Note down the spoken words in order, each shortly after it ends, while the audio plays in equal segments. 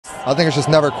I think it's just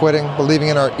never quitting, believing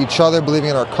in each other, believing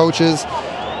in our coaches,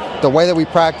 the way that we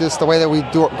practice, the way that we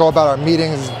go about our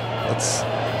meetings.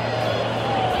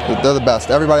 They're the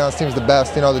best. Everybody on this team is the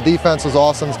best. You know, the defense was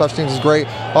awesome. Special teams was great.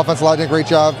 Offensive line did a great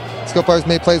job. Skill players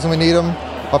made plays when we need them.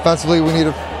 Offensively, we need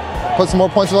to put some more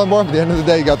points on the board. But at the end of the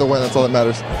day, you got the win. That's all that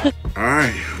matters. All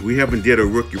right, we haven't did a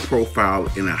rookie profile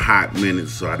in a hot minute,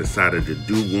 so I decided to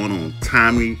do one on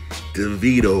Tommy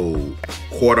DeVito,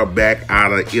 quarterback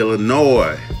out of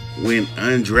Illinois, went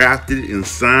undrafted and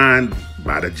signed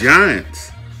by the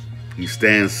Giants. He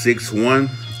stands 6'1",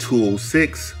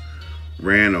 206,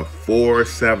 ran a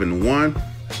 4.71.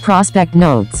 Prospect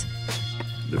notes.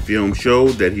 The film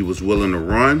showed that he was willing to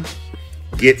run,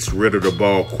 gets rid of the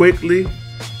ball quickly,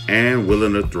 and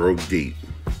willing to throw deep.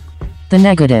 The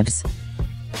negatives.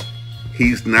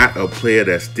 He's not a player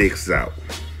that sticks out.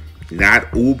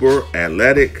 Not uber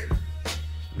athletic,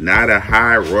 not a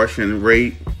high rushing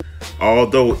rate,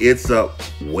 although it's up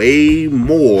way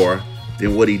more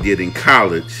than what he did in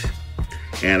college.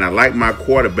 And I like my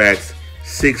quarterbacks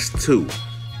 6'2",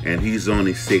 and he's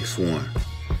only 6'1".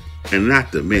 And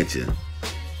not to mention,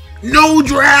 no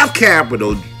draft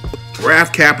capital.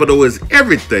 Draft capital is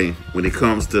everything when it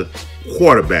comes to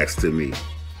quarterbacks to me.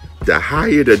 The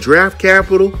higher the draft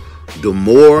capital, the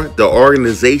more the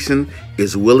organization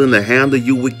is willing to handle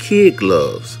you with kid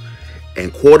gloves.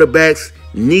 And quarterbacks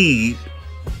need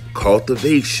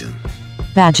cultivation.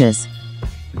 Badges.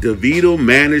 DeVito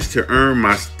managed to earn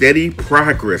my steady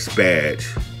progress badge,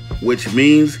 which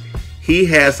means he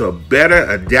has a better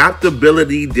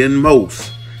adaptability than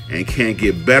most and can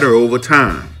get better over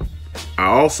time. I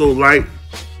also like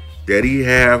that he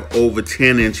have over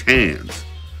 10-inch hands.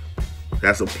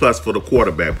 That's a plus for the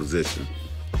quarterback position.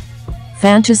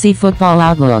 Fantasy football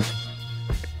outlook.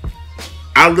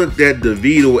 I looked at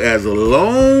DeVito as a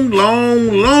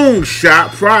long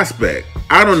shot prospect.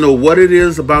 I don't know what it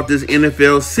is about this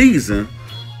NFL season,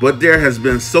 but there has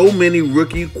been so many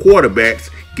rookie quarterbacks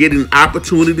getting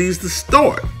opportunities to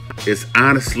start. It's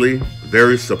honestly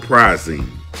very surprising.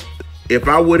 If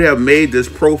I would have made this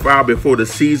profile before the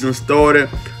season started,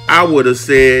 I would have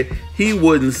said he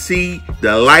wouldn't see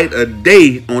the light of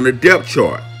day on the depth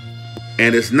chart.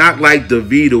 And it's not like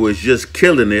DeVito is just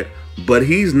killing it, but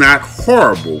he's not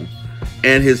horrible.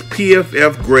 And his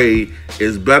PFF grade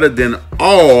is better than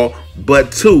all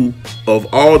but 2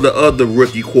 of all the other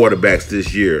rookie quarterbacks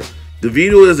this year.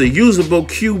 DeVito is a usable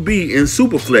QB in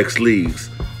Superflex leagues,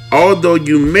 although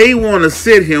you may want to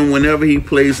sit him whenever he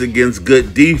plays against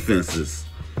good defenses.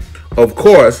 Of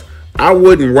course, I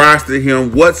wouldn't roster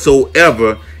him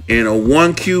whatsoever in a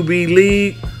 1 QB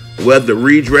league, whether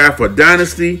redraft or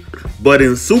dynasty, but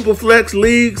in Superflex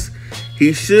leagues,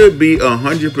 he should be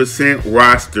 100%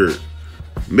 rostered.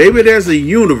 Maybe there's a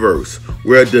universe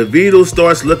where DeVito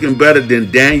starts looking better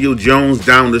than Daniel Jones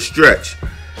down the stretch,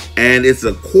 and it's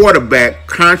a quarterback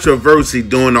controversy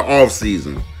during the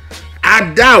offseason.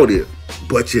 I doubt it,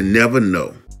 but you never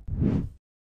know.